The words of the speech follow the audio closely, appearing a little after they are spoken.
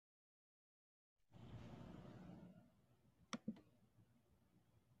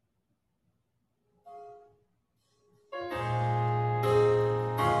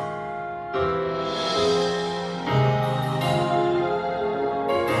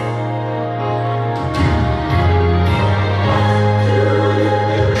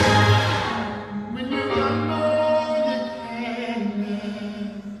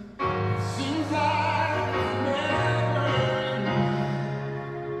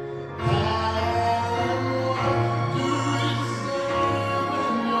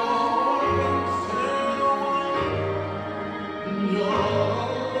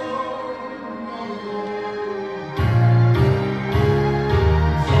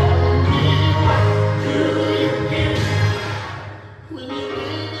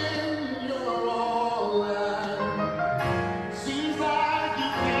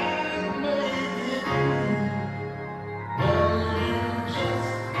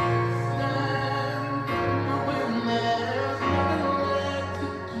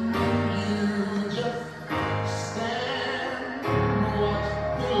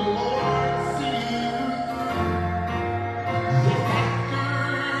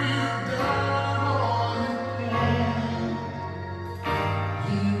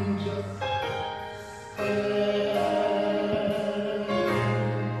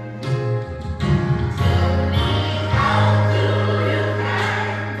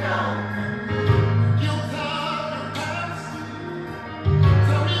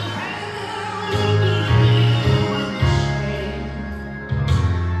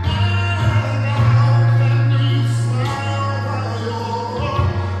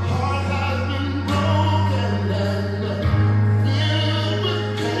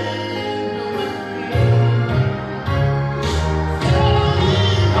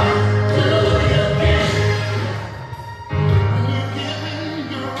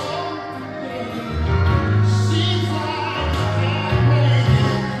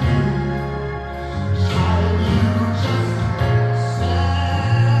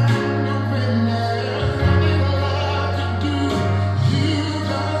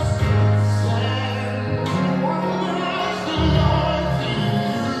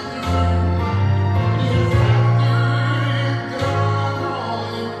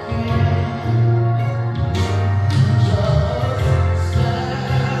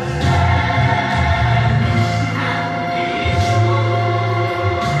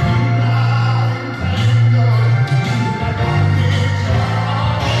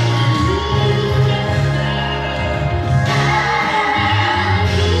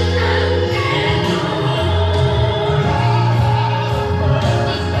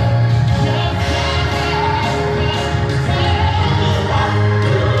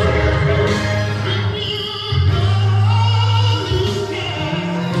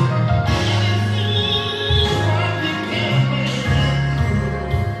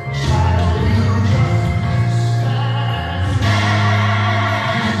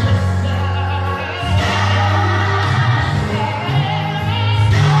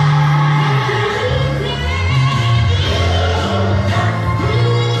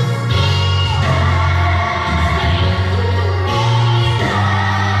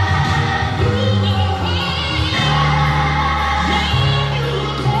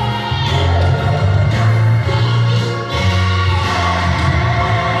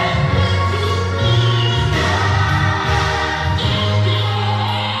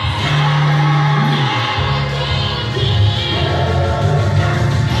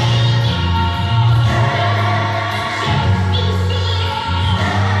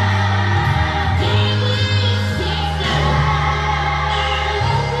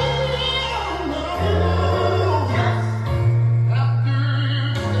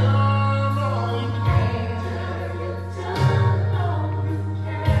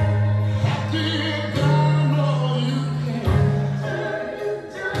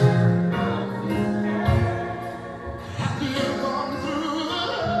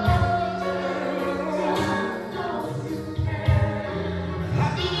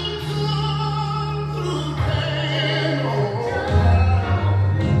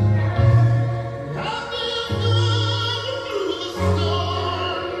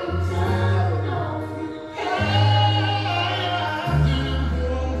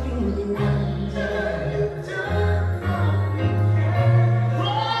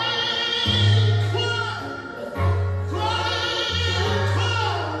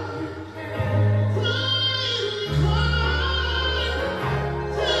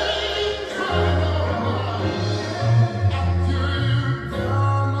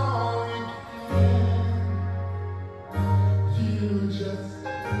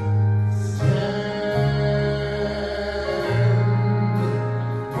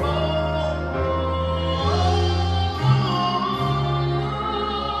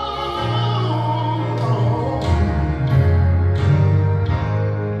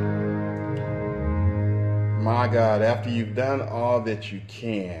My God, after you've done all that you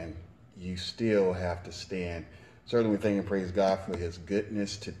can, you still have to stand. Certainly, we thank and praise God for his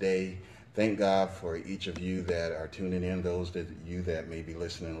goodness today. Thank God for each of you that are tuning in, those that you that may be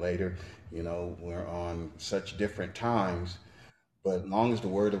listening later. You know, we're on such different times, but as long as the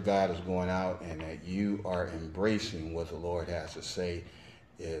word of God is going out and that you are embracing what the Lord has to say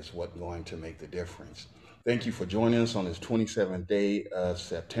is what's going to make the difference. Thank you for joining us on this 27th day of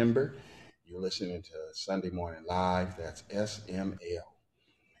September. You're listening to Sunday Morning Live. That's SML,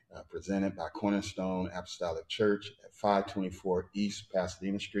 presented by Cornerstone Apostolic Church at 524 East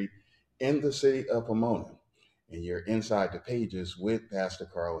Pasadena Street in the city of Pomona. And you're inside the pages with Pastor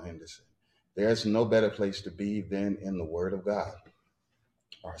Carl Henderson. There's no better place to be than in the Word of God.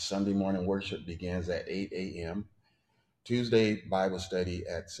 Our Sunday morning worship begins at 8 a.m., Tuesday Bible study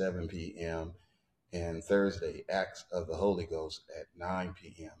at 7 p.m., and Thursday, Acts of the Holy Ghost at 9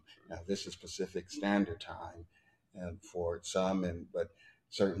 p.m. Now, this is Pacific Standard Time and for some, but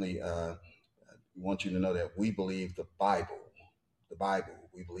certainly we want you to know that we believe the Bible,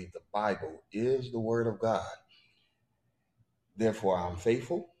 we believe the Bible is the Word of God. Therefore, I'm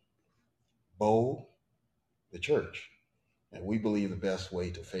faithful, bold, the church. And we believe the best way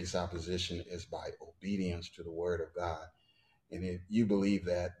to face opposition is by obedience to the Word of God. And if you believe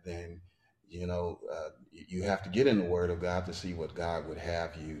that, then you have to get in the Word of God to see what God would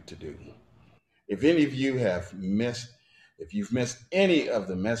have you to do. If any of you if you've missed any of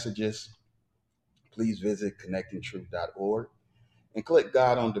the messages, please visit connectingtruth.org and click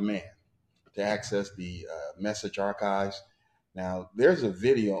God on Demand to access the message archives. Now, there's a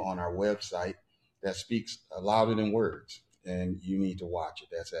video on our website that speaks louder than words, and you need to watch it.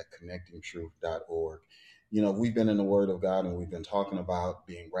 That's at connectingtruth.org. You know, we've been in the Word of God and we've been talking about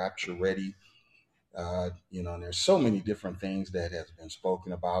being rapture ready. And there's so many different things that has been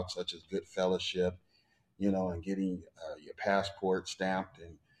spoken about, such as good fellowship, and getting your passport stamped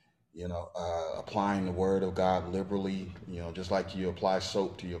and, applying the Word of God liberally, just like you apply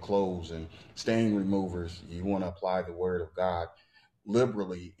soap to your clothes and stain removers, you want to apply the Word of God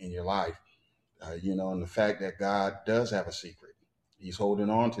liberally in your life, and the fact that God does have a secret. He's holding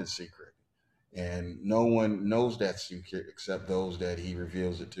on to the secret. And no one knows that secret except those that he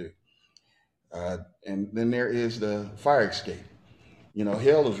reveals it to. And then there is the fire escape.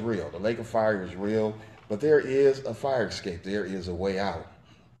 Hell is real. The lake of fire is real, but there is a fire escape. There is a way out.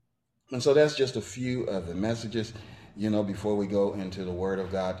 And so that's just a few of the messages, before we go into the Word of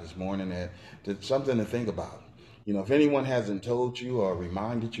God this morning, that's something to think about. If anyone hasn't told you or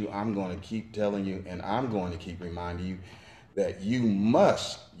reminded you, I'm going to keep telling you, and I'm going to keep reminding you that you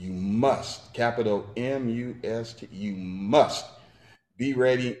must, capital M-U-S-T, you must be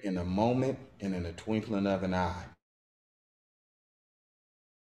ready in a moment and in the twinkling of an eye.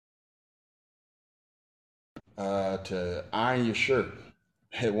 To iron your shirt.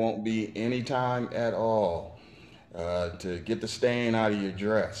 It won't be any time at all to get the stain out of your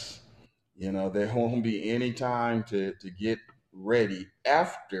dress. There won't be any time to get ready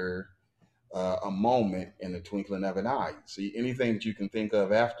after a moment in the twinkling of an eye. See, anything that you can think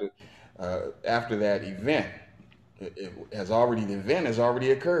of after that event, the event has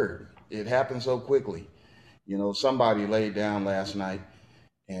already occurred. It happened so quickly. Somebody laid down last night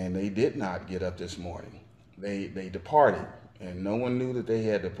and they did not get up this morning. They departed, and no one knew that they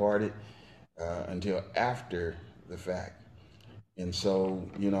had departed until after the fact. And so,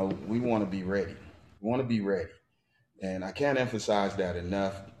 we want to be ready. We want to be ready. And I can't emphasize that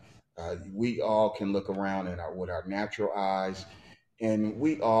enough. We all can look around with our natural eyes, and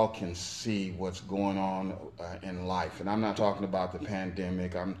we all can see what's going on in life. And I'm not talking about the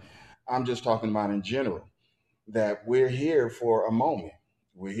pandemic. I'm just talking about in general, that we're here for a moment.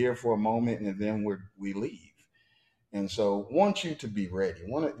 We're here for a moment, and then we leave. And so want you to be ready.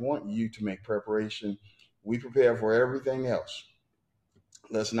 Want you to make preparation. We prepare for everything else.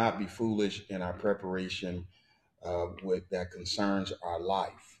 Let's not be foolish in our preparation with that concerns our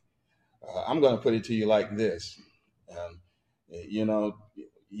life. I'm going to put it to you like this. Um,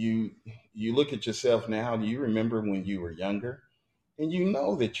 you look at yourself now. Do you remember when you were younger? And you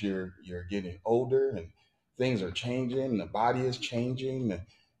know that you're getting older and things are changing. The body is changing.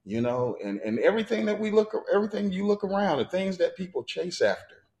 And everything everything you look around, the things that people chasing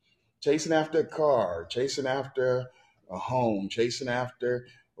after a car, chasing after a home, chasing after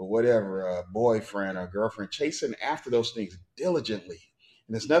or whatever, a boyfriend or girlfriend, chasing after those things diligently.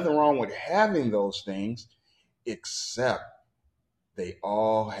 And there's nothing wrong with having those things, except they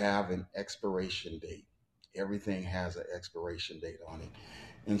all have an expiration date. Everything has an expiration date on it.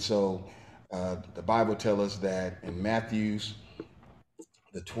 And so the Bible tells us that in Matthew's,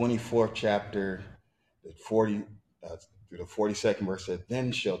 the 24th chapter, the 40 through the 42nd verse said,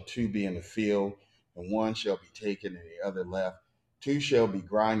 "Then shall two be in the field, and one shall be taken and the other left. Two shall be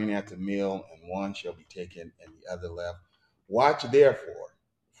grinding at the mill, and one shall be taken and the other left. Watch therefore,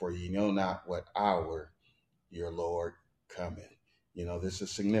 for ye know not what hour your Lord cometh." This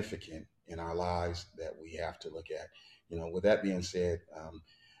is significant in our lives that we have to look at. With that being said,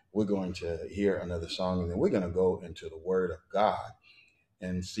 we're going to hear another song, and then we're going to go into the Word of God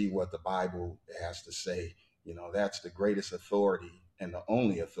and see what the Bible has to say. That's the greatest authority and the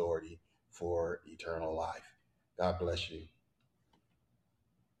only authority for eternal life. God bless you.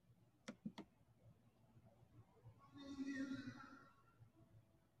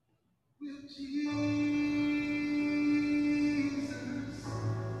 With Jesus,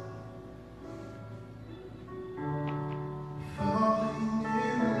 falling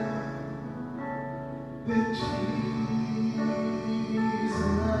in love with Jesus,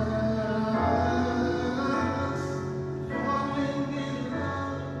 falling in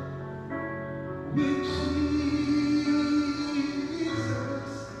love with Jesus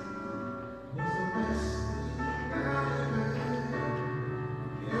was the best thing I ever did.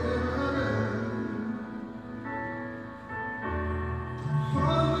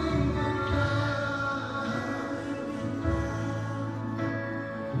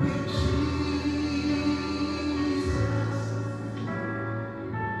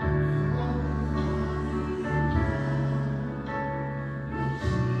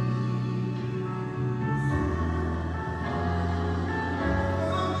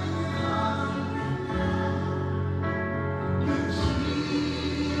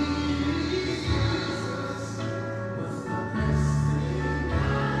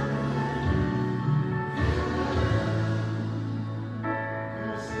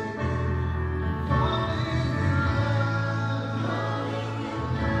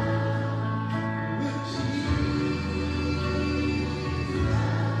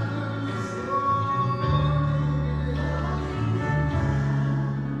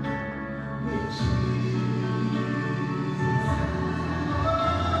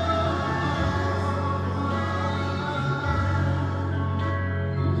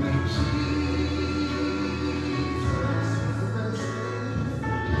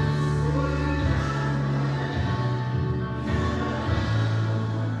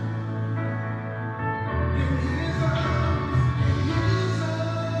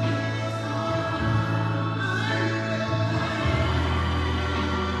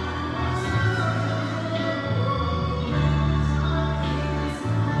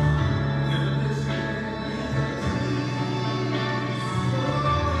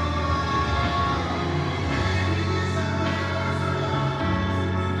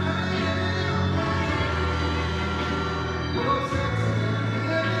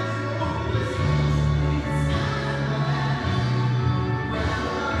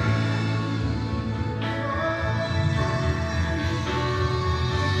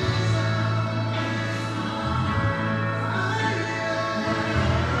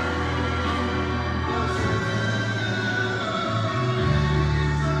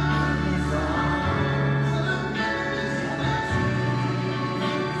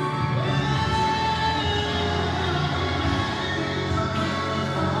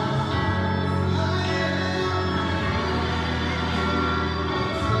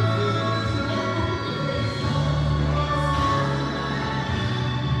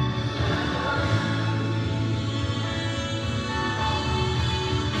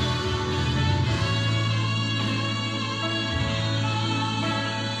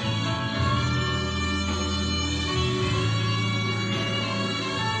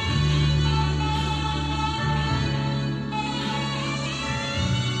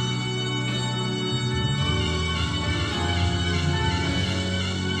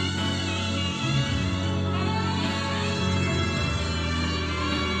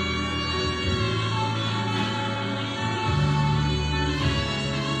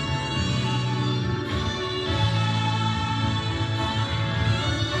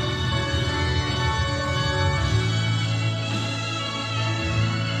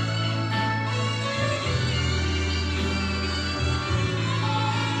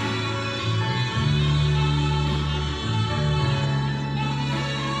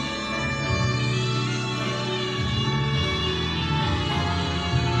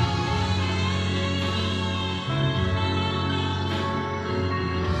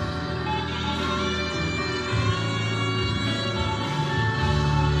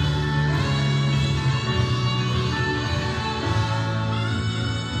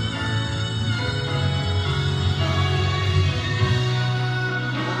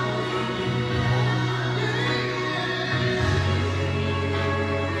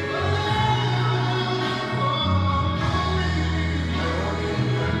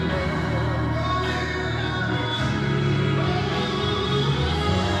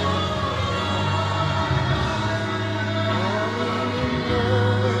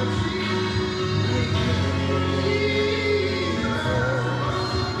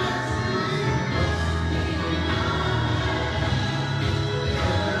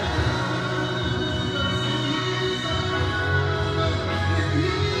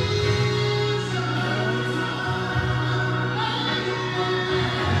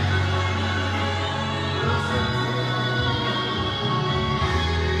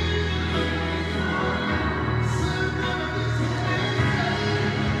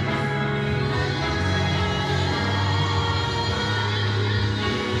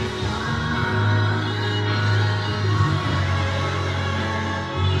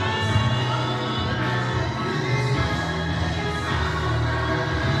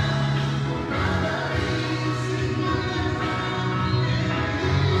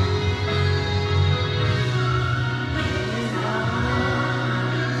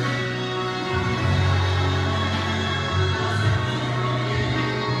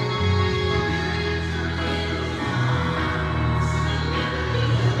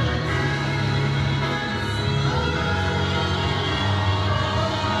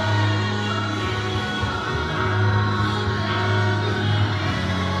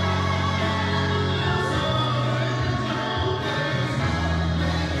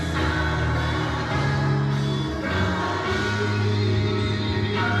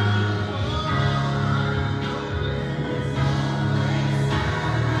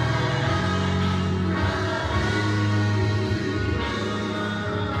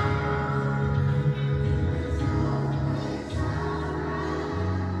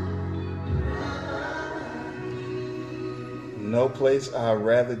 no place I'd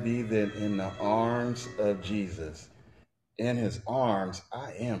rather be than in the arms of Jesus. In his arms,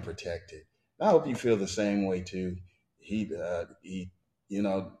 I am protected. I hope you feel the same way too. The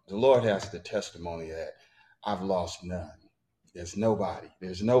Lord has the testimony that I've lost none. There's nobody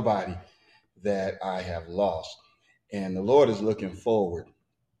that I have lost. And the Lord is looking forward.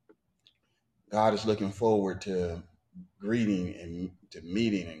 God is looking forward to meeting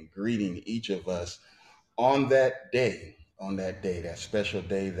and greeting each of us that special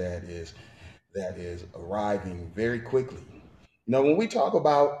day that is arriving very quickly. When we talk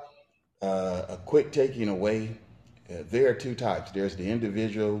about a quick taking away, there are two types. There's the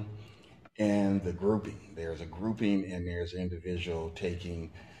individual and the grouping. There's a grouping and there's individual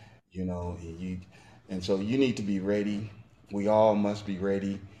taking. And so you need to be ready. We all must be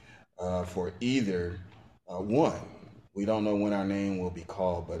ready for either one. We don't know when our name will be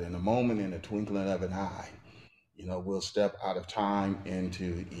called, but in a moment, in the twinkling of an eye, we'll step out of time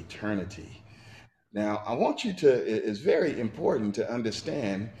into eternity. Now, I want you to, it's very important to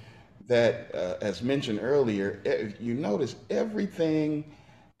understand that, as mentioned earlier, you notice everything,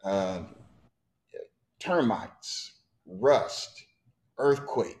 uh, termites, rust,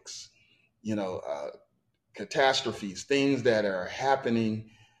 earthquakes, you know, uh, catastrophes, things that are happening,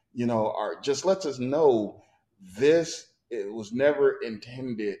 are just lets us know this it was never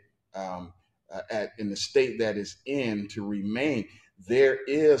intended in the state that is in to remain. There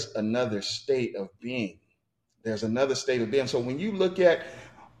is another state of being. There's another state of being. So when you look at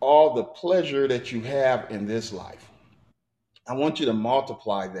all the pleasure that you have in this life, I want you to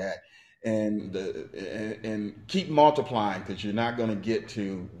multiply that and keep multiplying because you're not going to get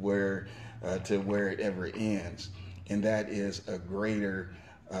to where it ever ends, and that is a greater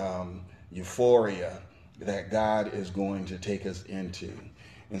euphoria that God is going to take us into.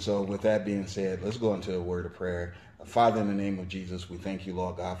 And so, with that being said, let's go into a word of prayer. Father, in the name of Jesus, we thank you,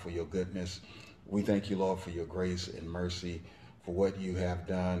 Lord God, for your goodness. We thank you, Lord, for your grace and mercy, for what you have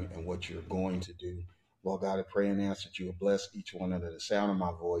done and what you're going to do. Lord God, I pray and ask that you will bless each one under the sound of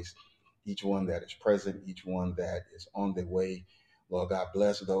my voice, each one that is present, each one that is on their way. Lord God,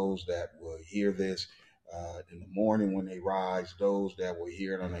 bless those that will hear this in the morning when they rise, those that will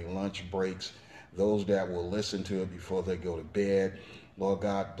hear it on their lunch breaks, those that will listen to it before they go to bed. Lord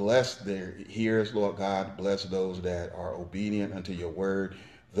God, bless their ears. Lord God, bless those that are obedient unto your word.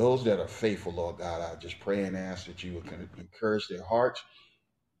 Those that are faithful, Lord God, I just pray and ask that you would encourage their hearts,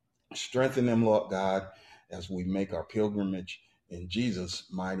 strengthen them, Lord God, as we make our pilgrimage. In Jesus'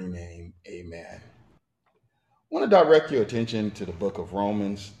 mighty name, amen. I want to direct your attention to the book of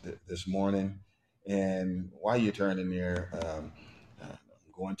Romans this morning. And while you're turning there, I'm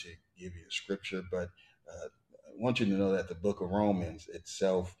going to give you a scripture, but I want you to know that the book of Romans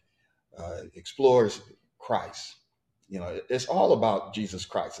itself explores Christ. It's all about Jesus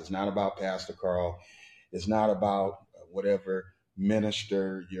Christ. It's not about Pastor Carl. It's not about whatever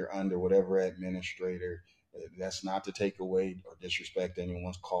minister you're under, whatever administrator. That's not to take away or disrespect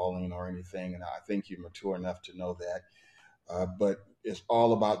anyone's calling or anything. And I think you're mature enough to know that. But it's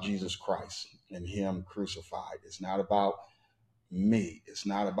all about Jesus Christ and Him crucified. It's not about me. It's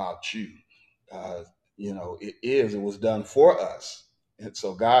not about you. Uh, it was done for us. And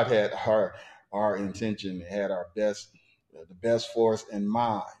so God had our intention, had our best, the best for us in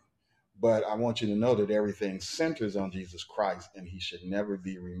mind. But I want you to know that everything centers on Jesus Christ, and He should never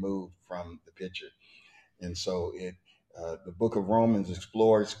be removed from the picture. And so the book of Romans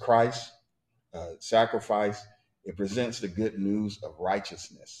explores Christ, sacrifice. It presents the good news of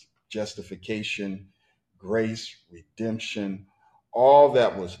righteousness, justification, grace, redemption, all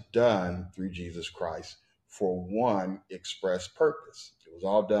that was done through Jesus Christ for one express purpose. It was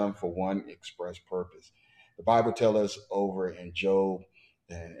all done for one express purpose. The Bible tells us over in Job,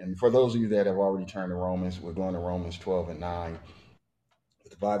 and for those of you that have already turned to Romans, we're going to Romans 12 and 9.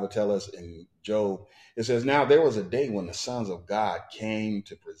 The Bible tells us in Job, it says, "Now there was a day when the sons of God came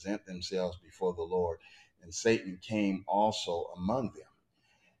to present themselves before the Lord, and Satan came also among them."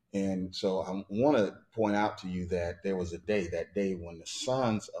 And so I want to point out to you that there was that day when the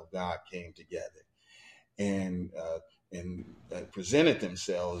sons of God came together and presented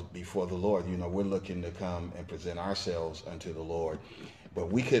themselves before the Lord. We're looking to come and present ourselves unto the Lord, but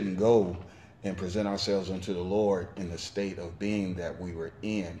we couldn't go and present ourselves unto the Lord in the state of being that we were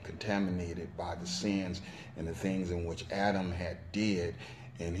in, contaminated by the sins and the things in which Adam had did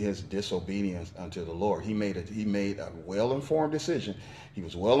in his disobedience unto the Lord. He made a well-informed decision. He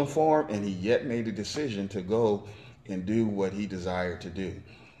was well-informed, and he yet made a decision to go and do what he desired to do.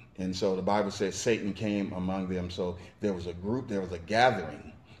 And so the Bible says Satan came among them. So there was a group, there was a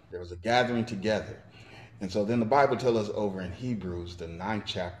gathering together. And so then the Bible tells us over in Hebrews, the ninth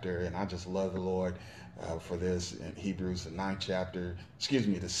chapter, and I just love the Lord for this in Hebrews, the ninth chapter, excuse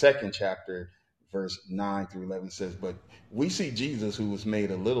me, the second chapter, verse 9 through 11 says, "But we see Jesus, who was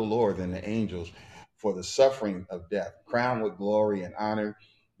made a little lower than the angels for the suffering of death, crowned with glory and honor,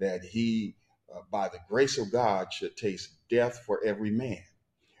 that he, by the grace of God, should taste death for every man.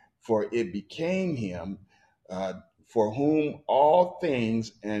 For it became him, uh, for whom all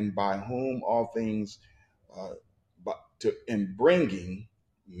things and by whom all things, uh, but in bringing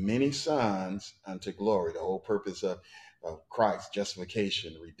many sons unto glory." The whole purpose of Christ,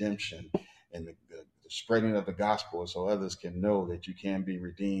 justification, redemption, and the spreading of the gospel so others can know that you can be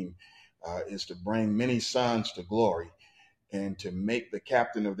redeemed, is to bring many sons to glory and to make the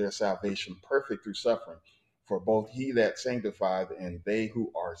captain of their salvation perfect through suffering. For both he that sanctified and they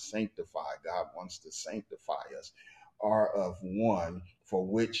who are sanctified, God wants to sanctify us, are of one, for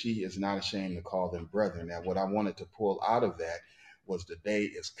which he is not ashamed to call them brethren. Now, what I wanted to pull out of that was the day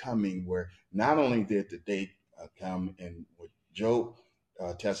is coming where not only did the day come and what Job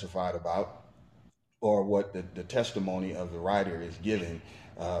testified about, or what the testimony of the writer is given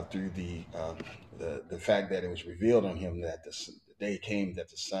through the fact that it was revealed on him that the day came that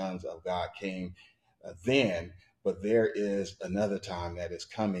the sons of God came then, but there is another time that is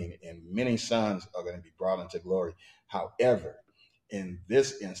coming, and many sons are going to be brought into glory. However, in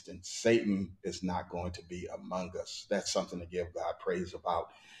this instance, Satan is not going to be among us. That's something to give God praise about.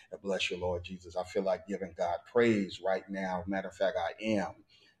 Bless your Lord Jesus. I feel like giving God praise right now. Matter of fact, I am.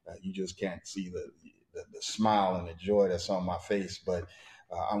 You just can't see the smile and the joy that's on my face, but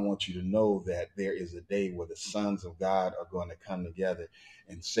I want you to know that there is a day where the sons of God are going to come together,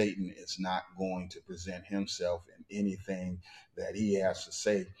 and Satan is not going to present himself in anything that he has to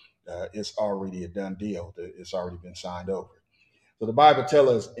say. It's already a done deal. It's already been signed over. So the Bible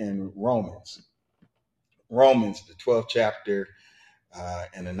tells us in Romans, the 12th chapter,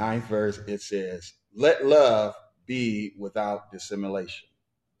 and the 9th verse, it says, "Let love be without dissimulation.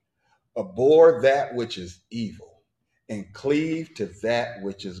 Abhor that which is evil, and cleave to that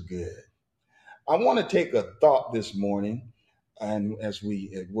which is good." I want to take a thought this morning, and as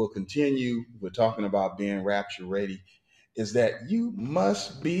will continue, we're talking about being rapture ready, is that you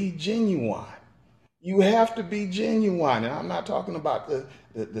must be genuine. You have to be genuine. And I'm not talking about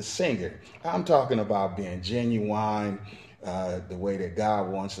the singer. I'm talking about being genuine the way that God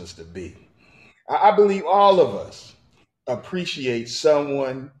wants us to be. I believe all of us appreciate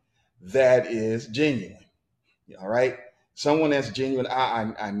someone that is genuine. All right, someone that's genuine.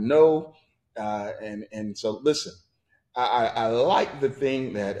 I know, and so listen. I like the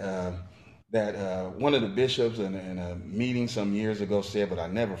thing that one of the bishops in a meeting some years ago said, but I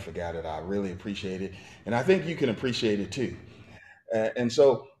never forgot it. I really appreciate it, and I think you can appreciate it too. And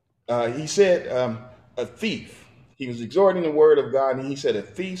so he said, a thief. He was exhorting the word of God, and he said, "A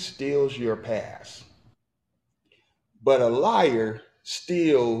thief steals your past, but a liar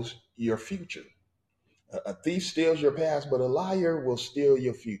steals your future." A thief steals your past, but a liar will steal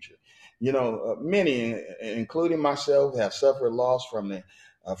your future. You know, many, including myself, have suffered loss from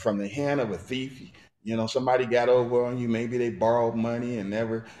the hand of a thief. You know, somebody got over on you. Maybe they borrowed money and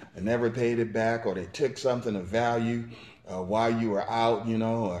never paid it back, or they took something of value while you were out. You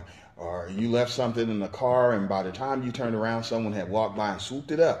know, or you left something in the car, and by the time you turned around, someone had walked by and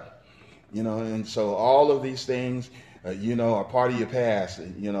swooped it up. You know, and so all of these things, are part of your past.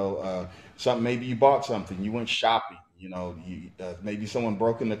 Something, maybe you bought something, you went shopping. Maybe someone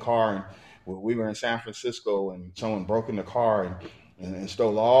broke in the car, and we were in San Francisco, and someone broke in the car and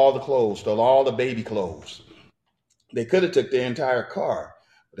stole all the clothes, stole all the baby clothes. They could have took the entire car,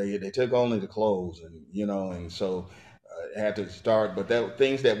 but they took only the clothes, and so had to start. But that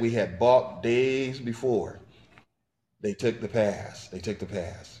things that we had bought days before, they took the pass. They took the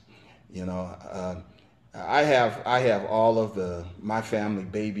pass. You know, I have all of my family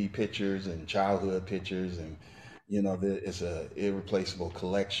baby pictures and childhood pictures, and it's a irreplaceable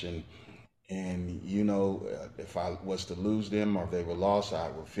collection. And if I was to lose them or if they were lost, I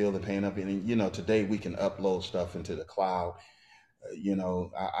would feel the pain of it. And today we can upload stuff into the cloud.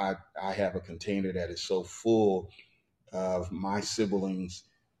 I have a container that is so full of my siblings'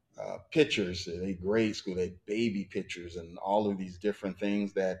 pictures, they grade school, they baby pictures, and all of these different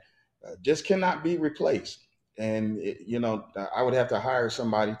things that just cannot be replaced. And I would have to hire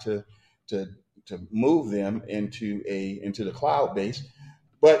somebody to to move them into the cloud base.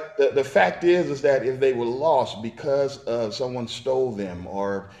 But the fact is that if they were lost because someone stole them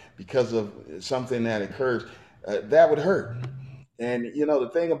or because of something that occurs, that would hurt. And the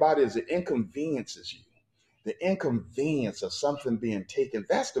thing about it is it inconveniences you. The inconvenience of something being taken,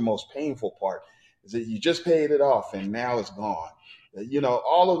 that's the most painful part. Is that you just paid it off and now it's gone.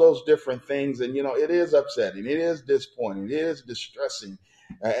 All of those different things. And, it is upsetting. It is disappointing. It is distressing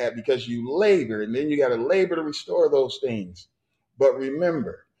because you labor and then you got to labor to restore those things. But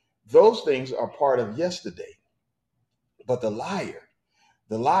remember, those things are part of yesterday. But the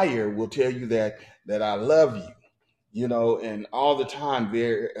liar will tell you that I love you, and all the time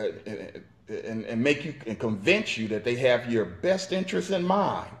there, and make you and convince you that they have your best interest in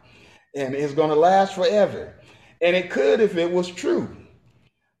mind, and it's going to last forever. And it could if it was true.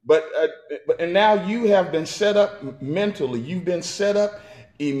 And now you have been set up mentally, you've been set up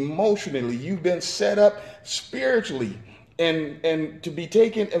emotionally, you've been set up spiritually, and to be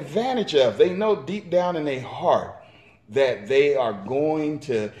taken advantage of. They know deep down in their heart that they are going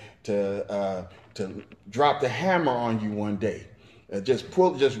to drop the hammer on you one day. Just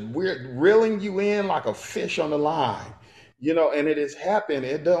reeling you in like a fish on the line, and it has happened.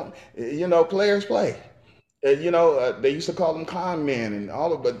 It don't, players play. They used to call them con men and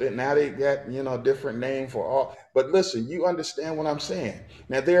all of, but now they got, a different name for all. But listen, you understand what I'm saying.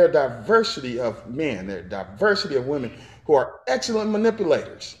 Now there are diversity of men, there are diversity of women who are excellent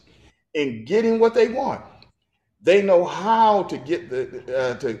manipulators in getting what they want. They know how to get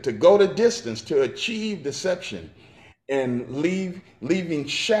to go the distance to achieve deception and leaving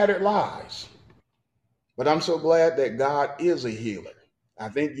shattered lives. But I'm so glad that God is a healer. I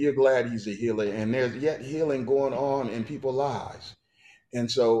think you're glad he's a healer, and there's yet healing going on in people's lives.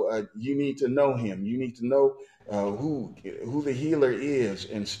 And so you need to know him. You need to know who the healer is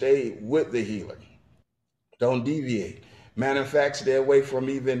and stay with the healer. Don't deviate. Matter of fact, stay away from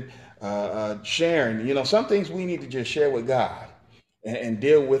even sharing. Some things we need to just share with God and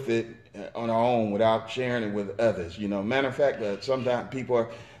deal with it on our own without sharing it with others. Matter of fact, sometimes people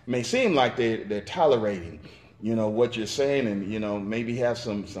may seem like they're tolerating, what you're saying, and maybe have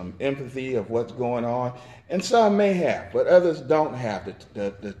some empathy of what's going on, and some may have, but others don't have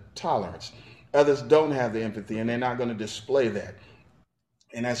the tolerance. Others don't have the empathy, and they're not going to display that,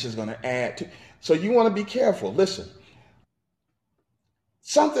 and that's just going to add to. So you want to be careful. Listen,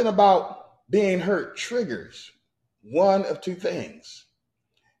 something about being hurt triggers one of two things.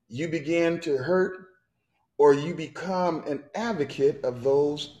 You begin to hurt, or you become an advocate of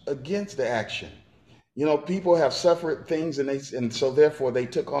those against the action. People have suffered things, and so therefore they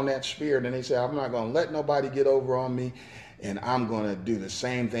took on that spirit, and they say, I'm not going to let nobody get over on me, and I'm going to do the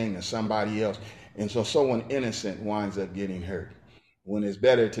same thing to somebody else. And so someone innocent winds up getting hurt. When it's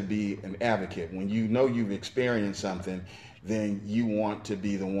better to be an advocate, when you know you've experienced something, then you want to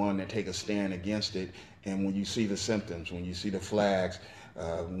be the one that take a stand against it. And when you see the symptoms, when you see the flags,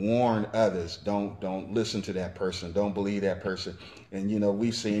 warn others. Don't listen to that person. Don't believe that person. And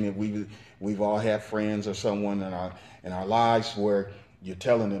we've seen it. We've all had friends or someone in our lives where you're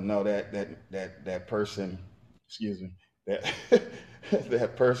telling them, no, that person, excuse me, that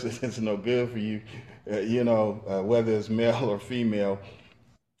that person is no good for you. Whether it's male or female,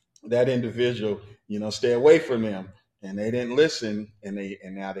 that individual, stay away from them. And they didn't listen, and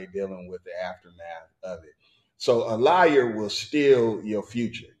now they're dealing with the aftermath of it. So a liar will steal your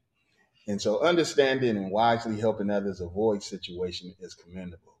future. And so understanding and wisely helping others avoid situation is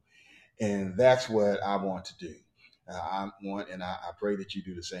commendable. And that's what I want to do. I pray that you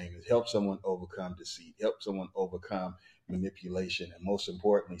do the same, is help someone overcome deceit, help someone overcome manipulation, and most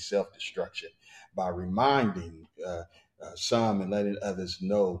importantly, self-destruction by reminding some and letting others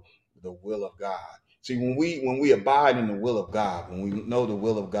know the will of God. See, when we abide in the will of God, when we know the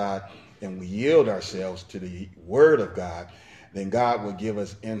will of God and we yield ourselves to the word of God, then God will give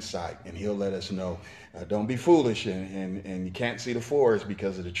us insight and he'll let us know. Don't be foolish and you can't see the forest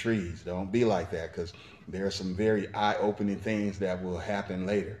because of the trees. Don't be like that, because there are some very eye-opening things that will happen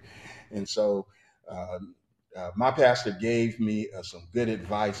later. And so my pastor gave me some good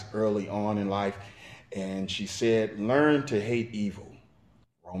advice early on in life. And she said, learn to hate evil.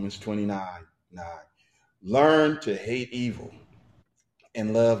 Romans 29:9. Learn to hate evil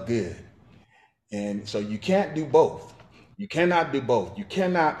and love good. And so you can't do both. You cannot do both. You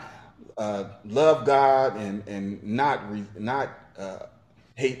cannot love God and not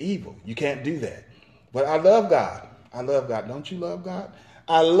hate evil. You can't do that. But I love God. I love God. Don't you love God?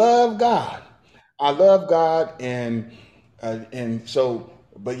 I love God. I love God, and so,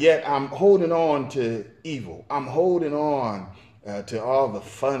 but yet I'm holding on to evil. I'm holding on to all the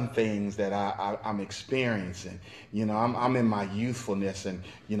fun things that I'm experiencing. I'm in my youthfulness, and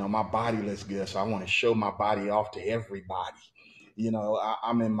my body looks good, so I want to show my body off to everybody.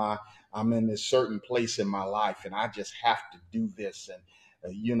 I'm in this certain place in my life, and I just have to do this, and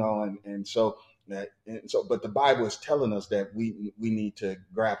and so And so, but the Bible is telling us that we need to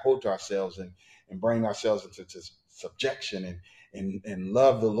grab hold to ourselves and bring ourselves into subjection and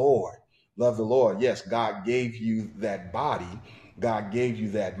love the Lord. Love the Lord. Yes, God gave you that body. God gave you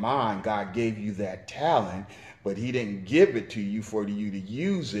that mind. God gave you that talent, but he didn't give it to you for you to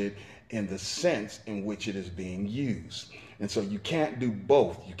use it in the sense in which it is being used. And so you can't do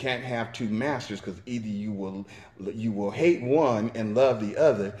both. You can't have two masters, because either you will hate one and love the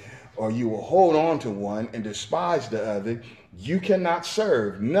other, or you will hold on to one and despise the other. You cannot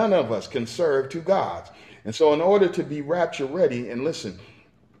serve. None of us can serve two gods. And so in order to be rapture ready, and listen,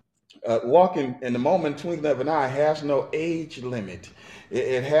 walking in the moment, twinkling of an eye, has no age limit.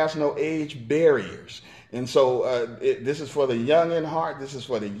 It has no age barriers. And so this is for the young in heart. This is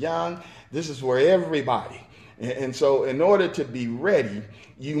for the young. This is for everybody. And so in order to be ready,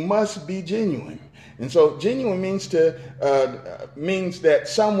 you must be genuine. And so genuine means that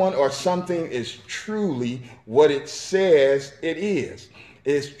someone or something is truly what it says it is.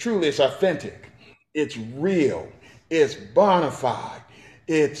 It's authentic. It's real. It's bona fide.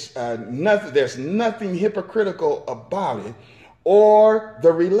 It's nothing. There's nothing hypocritical about it or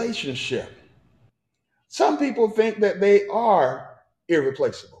the relationship. Some people think that they are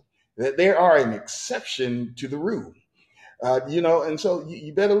irreplaceable, that they are an exception to the rule. And so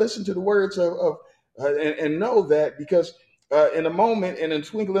you better listen to the words and know that, because in a moment, in a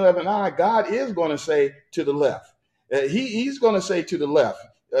twinkling of an eye, God is going to say to the left. He's going to say to the left.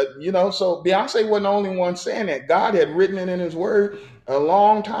 So Beyonce wasn't the only one saying that. God had written it in his word a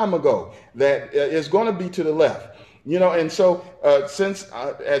long time ago that it's going to be to the left. And so since,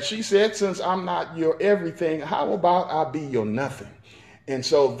 as she said, since I'm not your everything, how about I be your nothing? And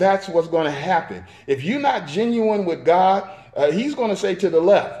so that's what's going to happen. If you're not genuine with God, he's going to say to the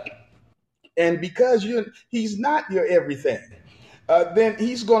left. And because he's not your everything, then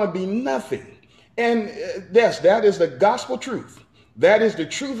he's going to be nothing. And yes, that is the gospel truth. That is the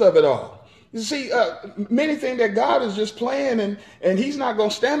truth of it all. You see, many think that God is just playing and he's not going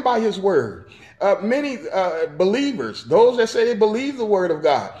to stand by his word. Many believers, those that say they believe the word of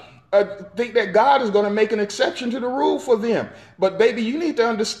God, think that God is going to make an exception to the rule for them. But baby, you need to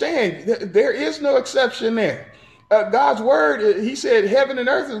understand there is no exception there. God's word, he said heaven and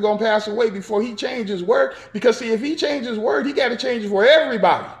earth is going to pass away before he changes his word. Because see, if he changes his word, he got to change it for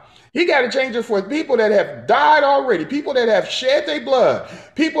everybody. He got to change it for people that have died already, people that have shed their blood,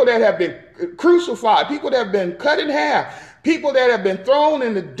 people that have been crucified, people that have been cut in half, people that have been thrown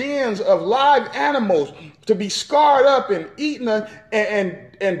in the dens of live animals to be scarred up and eaten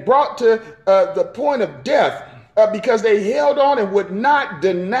and brought to the point of death because they held on and would not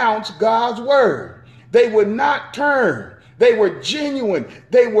denounce God's word. They would not turn. They were genuine.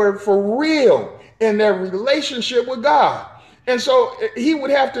 They were for real in their relationship with God. And so he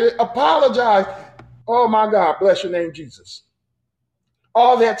would have to apologize. Oh my God, bless your name, Jesus.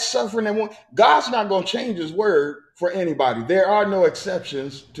 All that suffering and God's not going to change his word for anybody. There are no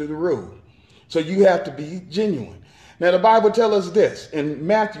exceptions to the rule. So you have to be genuine. Now the Bible tells us this in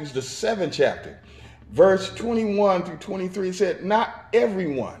Matthew, the 7th chapter, verse 21 through 23, it said, not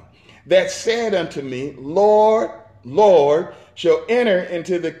everyone that said unto me, Lord, Lord, shall enter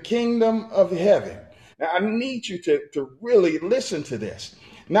into the kingdom of heaven. Now, I need you to really listen to this.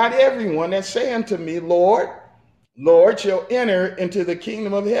 Not everyone that say unto me, Lord, Lord, shall enter into the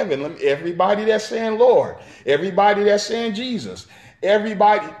kingdom of heaven. Everybody that's saying Lord, everybody that's saying Jesus,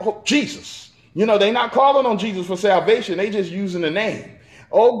 everybody, Jesus. They're not calling on Jesus for salvation. They just using the name.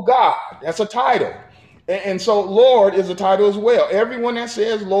 Oh God, that's a title. And so Lord is a title as well. Everyone that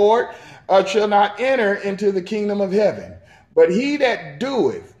says Lord shall not enter into the kingdom of heaven. But he that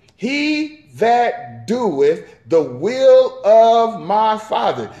doeth the will of my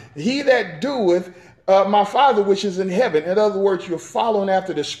Father. He that doeth my Father which is in heaven. In other words, you're following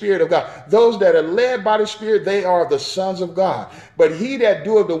after the Spirit of God. Those that are led by the Spirit, they are the sons of God. But he that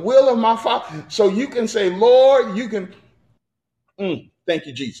doeth the will of my Father. So you can say, Lord, you can, thank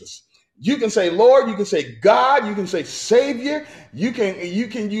you, Jesus. You can say Lord, you can say God, you can say Savior, you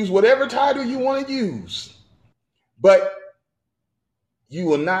can use whatever title you want to use. But you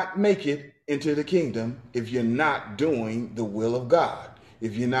will not make it into the kingdom if you're not doing the will of God.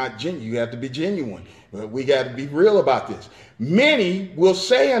 If you're not genuine, you have to be genuine. But we got to be real about this. Many will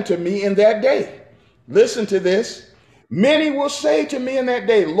say unto me in that day, listen to this. Many will say to me in that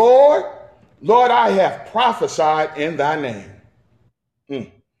day, Lord, Lord, I have prophesied in thy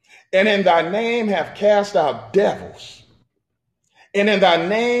name. And in thy name have cast out devils. And in thy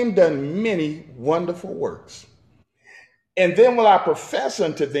name done many wonderful works. And then will I profess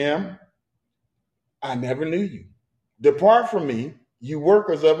unto them, I never knew you. Depart from me, you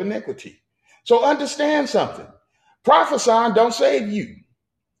workers of iniquity. So understand something. Prophesying don't save you.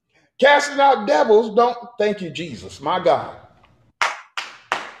 Casting out devils don't, thank you, Jesus, my God.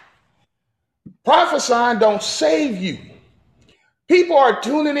 Prophesying don't save you. People are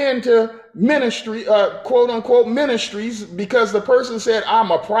tuning into ministry, quote unquote ministries, because the person said,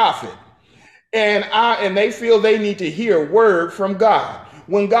 I'm a prophet. And they feel they need to hear a word from God.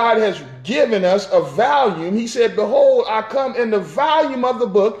 When God has given us a volume, he said, behold, I come in the volume of the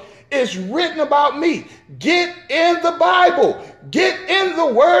book. It's written about me. Get in the Bible. Get in the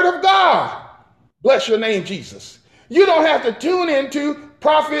word of God. Bless your name, Jesus. You don't have to tune into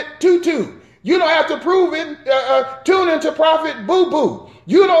Prophet Tutu. You don't have to tune into Prophet Boo Boo.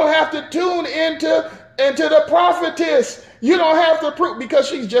 You don't have to tune into the prophetess. You don't have to prove, because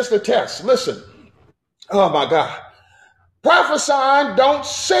she's just a test. Listen. Oh my God. Prophesying don't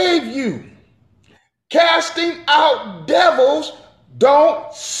save you. Casting out devils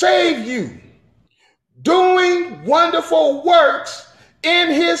don't save you. Doing wonderful works in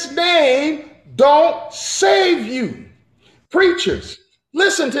his name don't save you. Preachers,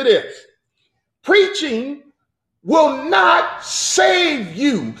 listen to this. Preaching will not save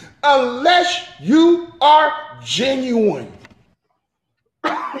you unless you are genuine.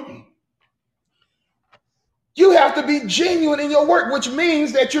 You have to be genuine in your work, which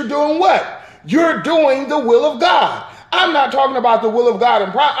means that you're doing what? You're doing the will of God. I'm not talking about the will of God.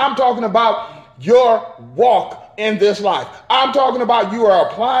 I'm talking about your walk in this life. I'm talking about you are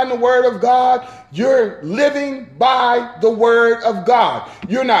applying the word of God. You're living by the word of God.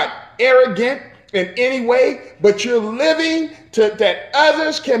 You're not arrogant in any way, but you're living that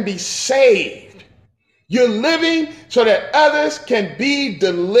others can be saved. You're living so that others can be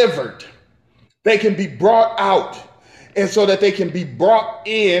delivered. They can be brought out, and so that they can be brought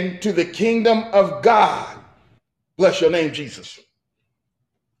into the kingdom of God. Bless your name, Jesus.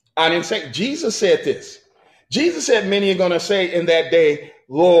 I didn't say, Jesus said this. Jesus said, many are going to say in that day,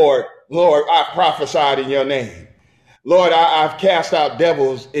 Lord, Lord, I prophesied in your name. Lord, I've cast out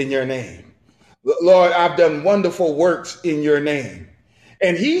devils in your name. Lord, I've done wonderful works in your name.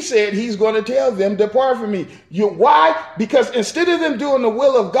 And he said he's going to tell them, depart from me. Why? Because instead of them doing the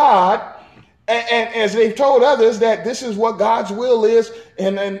will of God, and as they've told others that this is what God's will is,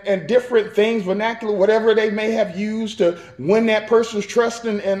 and different things, vernacular, whatever they may have used to win that person's trust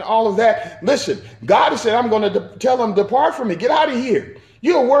and all of that. Listen, God has said, I'm going to tell them, depart from me. Get out of here.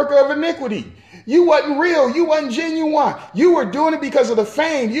 You're a worker of iniquity. You wasn't real. You wasn't genuine. You were doing it because of the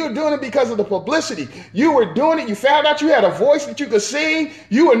fame. You were doing it because of the publicity. You were doing it. You found out you had a voice that you could sing.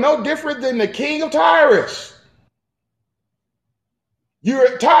 You were no different than the king of Tyrus.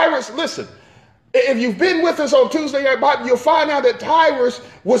 You're Tyrus. Listen. If you've been with us on Tuesday Night Bible, you'll find out that Tyrus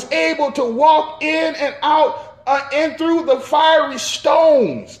was able to walk in and out and through the fiery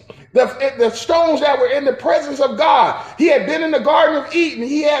stones, the stones that were in the presence of God. He had been in the Garden of Eden.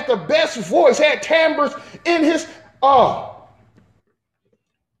 He had the best voice, had timbres in his, had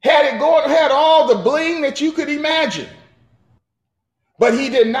it going, had all the bling that you could imagine. But he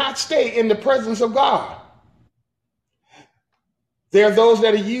did not stay in the presence of God. There are those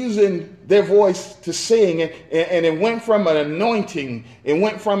that are using their voice to sing, and it went from an anointing. It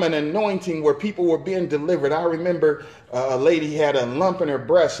went from an anointing where people were being delivered. I remember a lady had a lump in her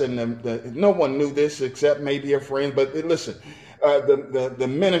breast, and no one knew this except maybe her friend. But listen, the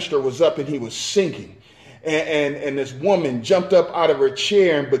minister was up and he was singing, and this woman jumped up out of her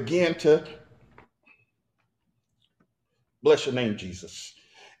chair and began to, bless your name, Jesus.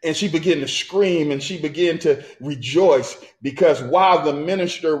 And she began to scream and she began to rejoice, because while the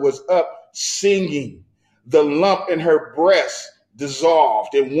minister was up singing, the lump in her breast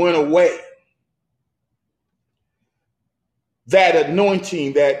dissolved and went away. That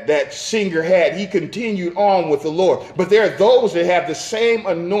anointing that singer had, he continued on with the Lord. But there are those that have the same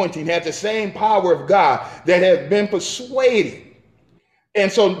anointing, have the same power of God, that have been persuaded.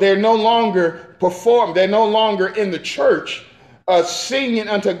 And so they're no longer they're no longer in the church singing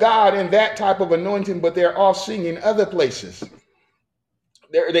unto God in that type of anointing, but they're all singing other places.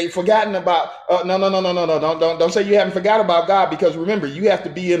 They've forgotten about, no, don't say you haven't forgotten about God, because remember, you have to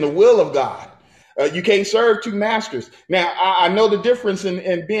be in the will of God. You can't serve two masters. Now, I know the difference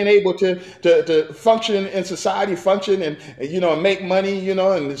in being able to function in society, and make money, in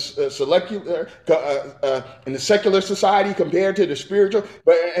the secular society compared to the spiritual.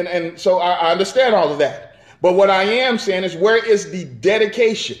 But and so I understand all of that. But what I am saying is, where is the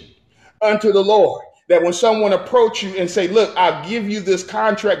dedication unto the Lord? That when someone approach you and say, look, I'll give you this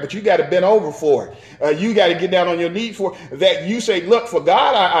contract, but you got to bend over for it. You got to get down on your knees for it. That you say, look, for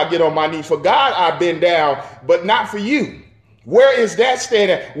God, I get on my knees. For God, I bend down, but not for you. Where is that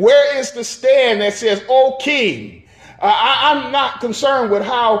stand at? Where is the stand that says, "Oh, King"? I'm not concerned with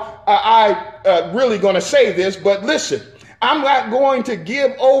how I really going to say this, but listen, I'm not going to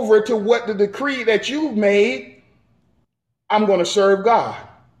give over to what the decree that you've made. I'm going to serve God.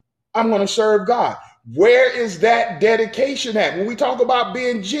 I'm going to serve God. Where is that dedication at? When we talk about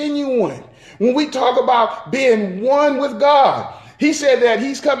being genuine, when we talk about being one with God, he said that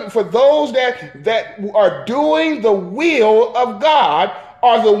he's coming for those that are doing the will of God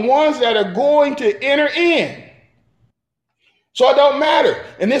are the ones that are going to enter in. So it don't matter.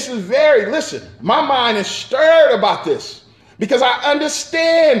 And this is listen, my mind is stirred about this because I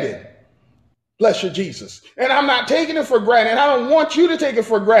understand it. Bless you, Jesus. And I'm not taking it for granted. I don't want you to take it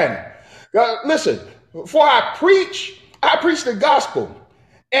for granted. Listen, before I preach the gospel,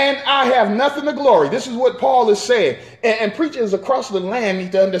 and I have nothing to glory. This is what Paul is saying. And preachers across the land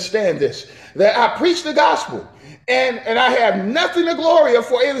need to understand this, that I preach the gospel, and I have nothing to glory of,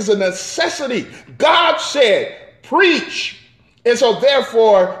 for it is a necessity. God said, preach. And so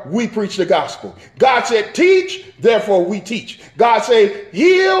therefore we preach the gospel. God said, teach, therefore we teach. God said,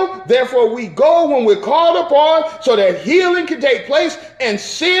 heal, therefore we go when we're called upon so that healing can take place and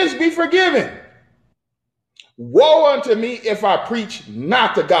sins be forgiven. Woe unto me if I preach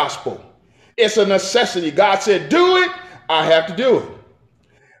not the gospel. It's a necessity. God said, do it, I have to do it.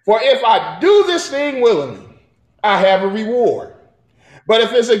 For if I do this thing willingly, I have a reward. But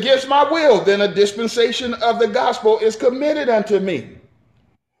if it's against my will, then a dispensation of the gospel is committed unto me.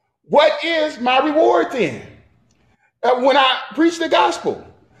 What is my reward then? When I preach the gospel,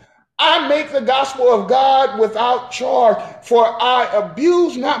 I make the gospel of God without charge, for I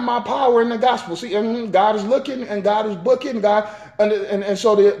abuse not my power in the gospel. See, God is looking and God is booking God. And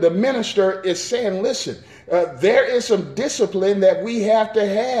so the minister is saying, listen, there is some discipline that we have to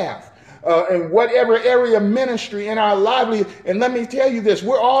have. In whatever area of ministry in our livelihood. And let me tell you this,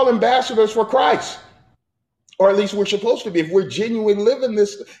 we're all ambassadors for Christ. Or at least we're supposed to be. If we're genuinely living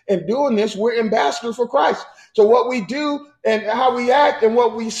this and doing this, we're ambassadors for Christ. So what we do and how we act and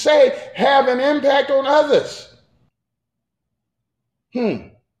what we say have an impact on others.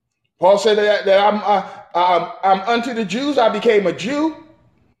 Paul said that I'm unto the Jews, I became a Jew.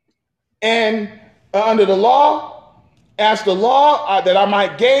 And under the law, as the law, that I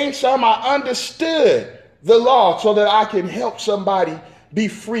might gain some, I understood the law so that I can help somebody be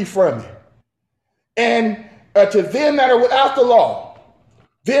free from it. And to them that are without the law,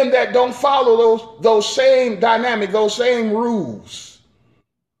 them that don't follow those same dynamic, those same rules,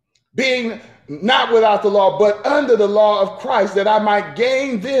 being not without the law, but under the law of Christ, that I might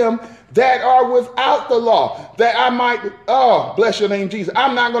gain them that are without the law, that I might, oh, bless your name, Jesus.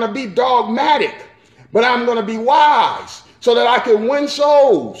 I'm not going to be dogmatic, but I'm going to be wise so that I can win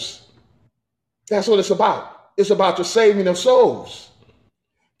souls. That's what it's about. It's about the saving of souls.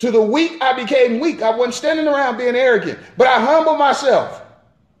 To the weak, I became weak. I wasn't standing around being arrogant, but I humbled myself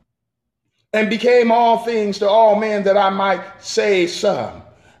and became all things to all men that I might save some.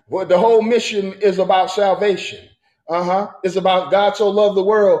 Well, the whole mission is about salvation. It's about God so loved the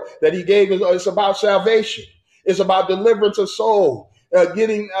world that he gave us. It's about salvation. It's about deliverance of soul,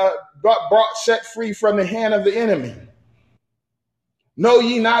 getting brought, set free from the hand of the enemy. Know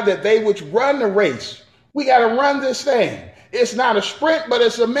ye not that they which run the race, we got to run this thing. It's not a sprint, but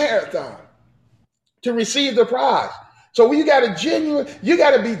it's a marathon to receive the prize. So you got to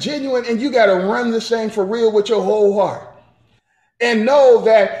be genuine, and you got to run this thing for real with your whole heart. And know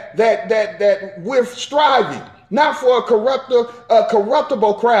that we're striving, not for a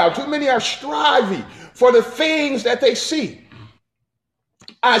corruptible crowd. Too many are striving for the things that they see.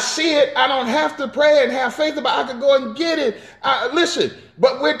 I see it. I don't have to pray and have faith about it. I can go and get it. Listen,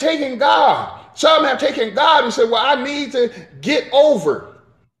 but we're taking God. Some have taken God and said, well, I need to get over.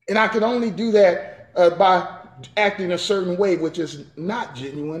 And I can only do that by acting a certain way, which is not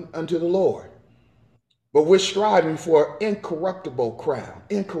genuine unto the Lord. But we're striving for incorruptible crown.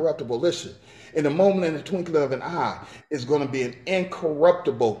 Incorruptible. Listen, in a moment, in the twinkling of an eye, is going to be an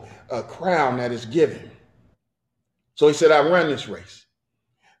incorruptible crown that is given. So he said, I run this race,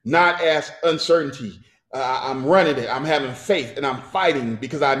 not as uncertainty. I'm running it. I'm having faith and I'm fighting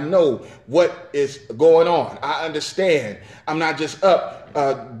because I know what is going on. I understand. I'm not just up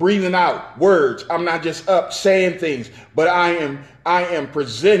breathing out words. I'm not just up saying things, but I am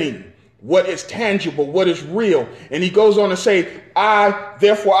presenting what is tangible, what is real. And he goes on to say,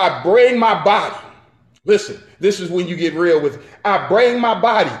 therefore I bring my body. Listen, this is when you get real with it. I bring my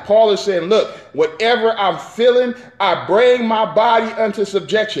body. Paul is saying, look, whatever I'm feeling, I bring my body unto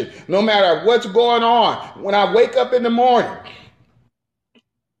subjection. No matter what's going on. When I wake up in the morning,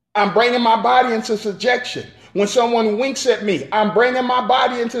 I'm bringing my body into subjection. When someone winks at me, I'm bringing my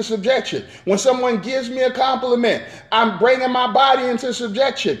body into subjection. When someone gives me a compliment, I'm bringing my body into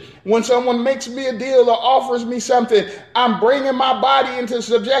subjection. When someone makes me a deal or offers me something, I'm bringing my body into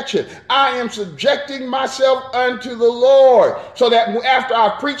subjection. I am subjecting myself unto the Lord, so that after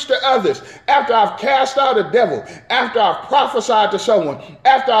I've preached to others, after I've cast out a devil, after I've prophesied to someone,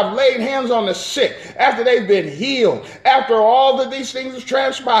 after I've laid hands on the sick, after they've been healed, after all of these things have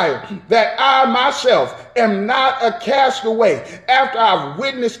transpired, that I myself am not a castaway. After I've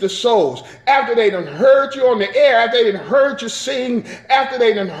witnessed the souls, after they done heard you on the air, after they done heard you sing, after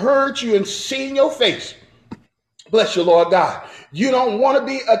they done heard you and seen your face. Bless you, Lord God. You don't want to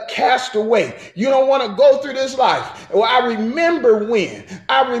be a castaway. You don't want to go through this life. Well, I remember when.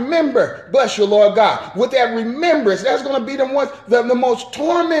 I remember, bless you, Lord God. With that remembrance, that's going to be the most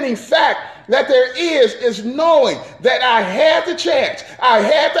tormenting fact that there is knowing that I had the chance, I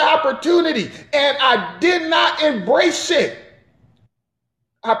had the opportunity, and I did not embrace it.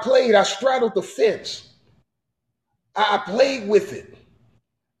 I straddled the fence. I played with it.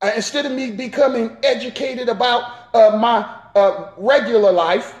 Instead of me becoming educated about my regular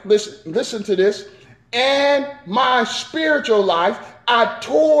life, listen to this, and my spiritual life, I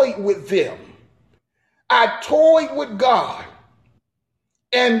toyed with them. I toyed with God.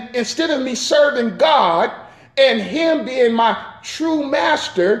 And instead of me serving God and him being my true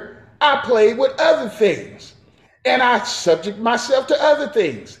master, I played with other things. And I subject myself to other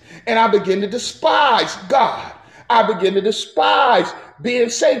things. And I begin to despise God. I begin to despise being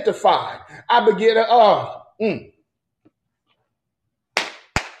sanctified. I begin to,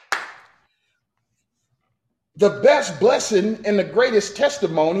 The best blessing and the greatest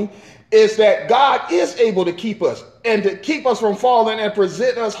testimony is that God is able to keep us and to keep us from falling and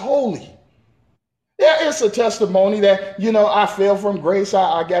present us holy. Yeah, it's a testimony that, I fell from grace.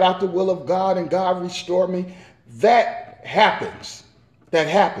 I got out the will of God and God restored me. That happens. That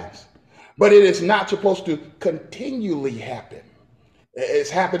happens. But it is not supposed to continually happen. It's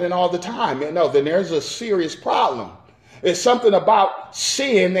happening all the time. No, then there's a serious problem. It's something about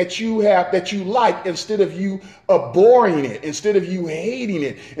sin that you like, instead of you abhorring it, instead of you hating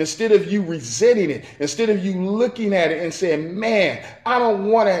it, instead of you resenting it, instead of you looking at it and saying, man, I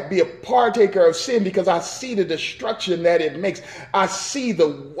don't want to be a partaker of sin because I see the destruction that it makes. I see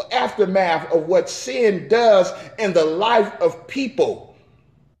the aftermath of what sin does in the life of people,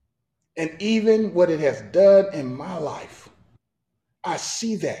 and even what it has done in my life. I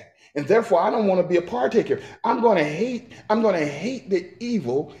see that. And therefore, I don't want to be a partaker. I'm going to hate the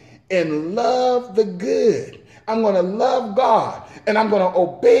evil and love the good. I'm going to love God and I'm going to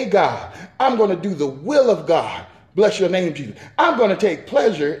obey God. I'm going to do the will of God. Bless your name, Jesus. I'm going to take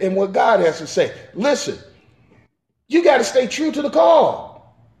pleasure in what God has to say. Listen, you got to stay true to the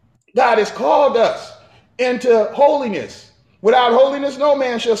call. God has called us into holiness. Without holiness, no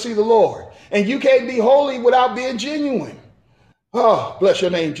man shall see the Lord. And you can't be holy without being genuine. Oh, bless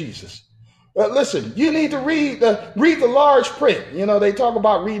your name, Jesus. Listen, you need to read the large print. They talk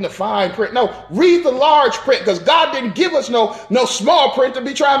about reading the fine print. No, read the large print, because God didn't give us no small print to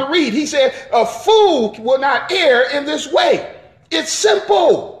be trying to read. He said a fool will not err in this way. It's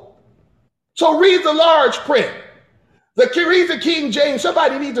simple. So read the large print. Read the King James.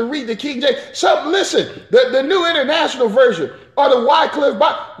 Somebody needs to read the King James. Listen, the New International Version or the Wycliffe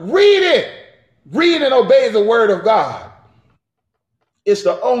Bible. Read it. Read and obey the word of God. It's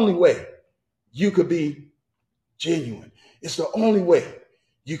the only way you could be genuine. It's the only way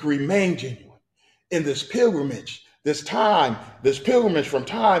you can remain genuine in this pilgrimage, this pilgrimage from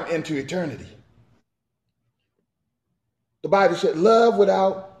time into eternity. The Bible said, love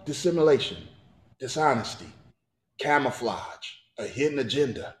without dissimulation, dishonesty, camouflage, a hidden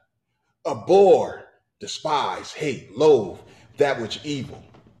agenda, abhor, despise, hate, loathe that which evil,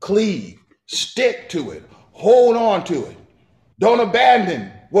 cleave, stick to it, hold on to it. Don't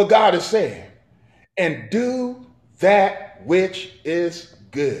abandon what God is saying, and do that which is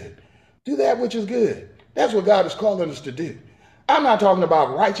good. Do that which is good. That's what God is calling us to do. I'm not talking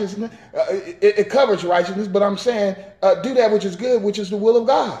about righteousness. It covers righteousness, but I'm saying do that which is good, which is the will of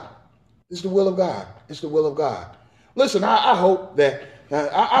God. It's the will of God. It's the will of God. Listen, I hope that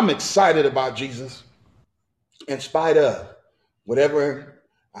I'm excited about Jesus in spite of whatever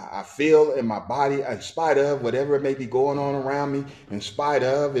I feel in my body, in spite of whatever may be going on around me, in spite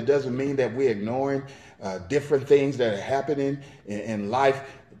of. It doesn't mean that we're ignoring different things that are happening in life,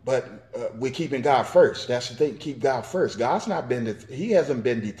 but we're keeping God first. That's the thing, keep God first. He hasn't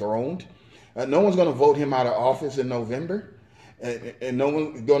been dethroned. No one's going to vote him out of office in November, and no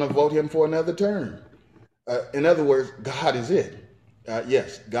one's going to vote him for another term. In other words, God is it.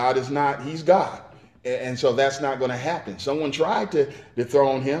 Yes, God is not, he's God. And so that's not going to happen. Someone tried to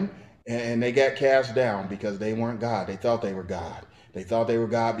dethrone him, and they got cast down because they weren't God. They thought they were God. They thought they were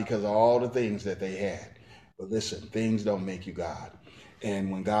God because of all the things that they had. But listen, things don't make you God.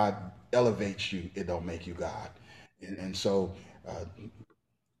 And when God elevates you, it don't make you God. And so uh,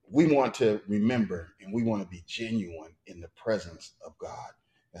 we want to remember, and we want to be genuine in the presence of God.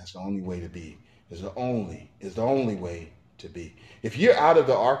 That's the only way to be. Is the only way to be. If you're out of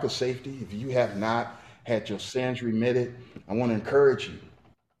the ark of safety, if you have not had your sins remitted, I want to encourage you.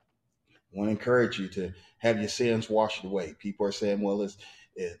 I want to encourage you to have your sins washed away. People are saying, well,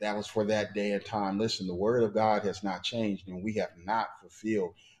 that was for that day and time. Listen, the word of God has not changed, and we have not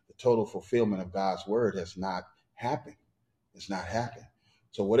fulfilled. The total fulfillment of God's word has not happened. It's not happened.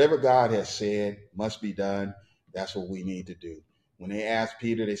 So whatever God has said must be done. That's what we need to do. When they asked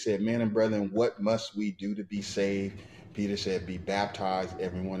Peter, they said, men and brethren, what must we do to be saved? Peter said, be baptized,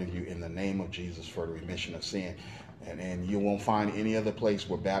 every one of you, in the name of Jesus for the remission of sin. And you won't find any other place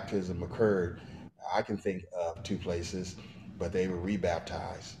where baptism occurred. I can think of two places, but they were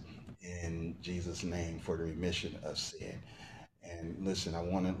rebaptized in Jesus' name for the remission of sin. And listen, I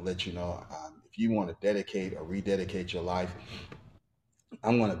want to let you know, if you want to dedicate or rededicate your life,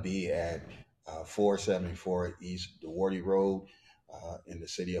 I'm going to be at 474 East Duarte Road in the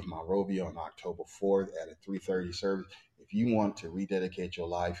city of Monrovia on October 4th at a 3:30 service. If you want to rededicate your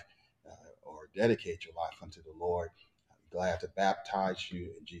life or dedicate your life unto the Lord, I'm glad to baptize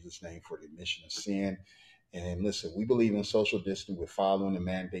you in Jesus' name for the remission of sin. And listen, we believe in social distance. We're following the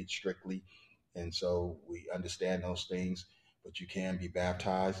mandate strictly. And so we understand those things, but you can be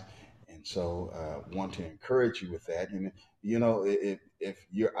baptized. And so want to encourage you with that. And, you know, if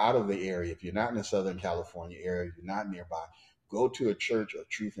you're out of the area, if you're not in the Southern California area, if you're not nearby, go to a church of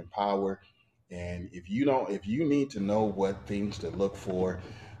Truth and Power. And if you need to know what things to look for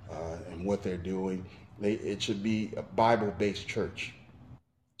and what they're doing, it should be a Bible-based church.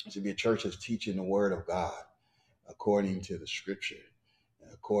 It should be a church that's teaching the Word of God according to the Scripture,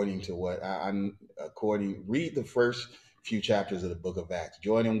 according to read the first few chapters of the Book of Acts.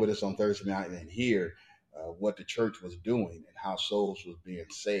 Join in with us on Thursday night and hear what the church was doing and how souls was being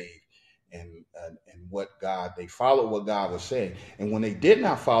saved, and what they followed what God was saying. And when they did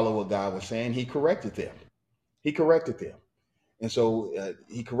not follow what God was saying, He corrected them. He corrected them. And so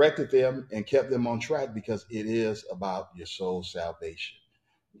He corrected them and kept them on track because it is about your soul's salvation.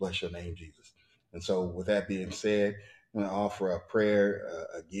 Bless your name, Jesus. And so with that being said, I'm going to offer a prayer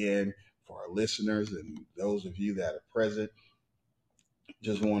again for our listeners and those of you that are present.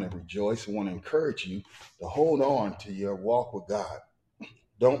 Just want to rejoice and want to encourage you to hold on to your walk with God.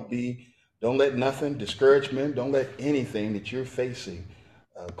 Don't let nothing, discouragement, don't let anything that you're facing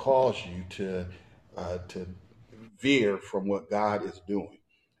cause you to veer from what God is doing.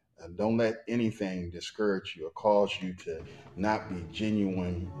 Don't let anything discourage you or cause you to not be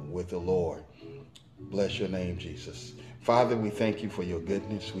genuine with the Lord. Bless your name, Jesus. Father, we thank you for your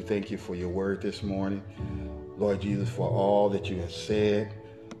goodness. We thank you for your word this morning. Lord Jesus, for all that you have said,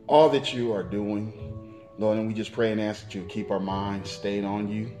 all that you are doing. Lord, and we just pray and ask that you keep our minds stayed on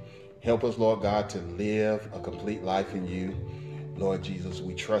you. Help us, Lord God, to live a complete life in you. Lord Jesus,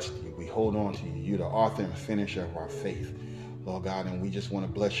 we trust you. We hold on to you. You're the author and finisher of our faith, Lord God, and we just want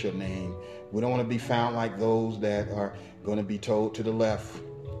to bless your name. We don't want to be found like those that are going to be told to the left.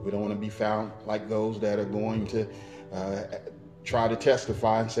 We don't want to be found like those that are going to try to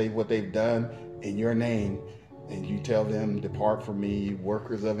testify and say what they've done in your name. And you tell them, depart from me, you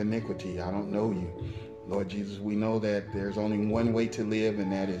workers of iniquity. I don't know you. Lord Jesus, we know that there's only one way to live,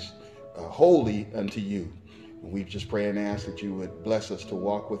 and that is holy unto you. And we just pray and ask that you would bless us to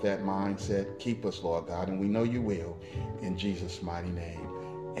walk with that mindset. Keep us, Lord God, and we know you will. In Jesus' mighty name,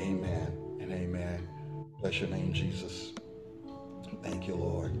 amen and amen. Bless your name, Jesus. Thank you,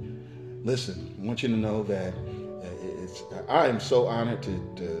 Lord. Listen, I want you to know that I am so honored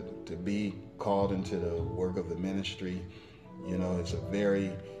to be called into the work of the ministry. You know, it's a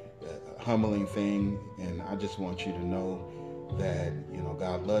very humbling thing, and I just want you to know that, you know,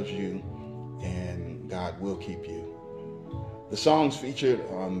 God loves you and God will keep you. The songs featured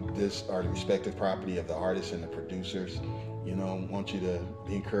on this are the respective property of the artists and the producers. You know, I want you to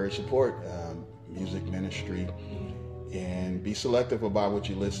be encouraged, support music ministry, and be selective about what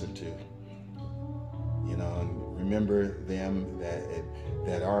you listen to. You know, and remember them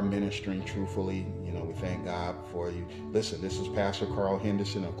that are ministering truthfully. You know, we thank God for you. Listen, this is Pastor Carl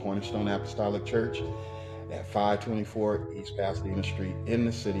Henderson of Cornerstone Apostolic Church at 524 East Pasadena Street in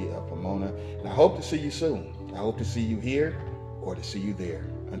the city of Pomona. And I hope to see you soon. I hope to see you here or to see you there.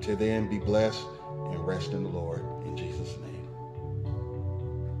 Until then, be blessed and rest in the Lord. In Jesus' name.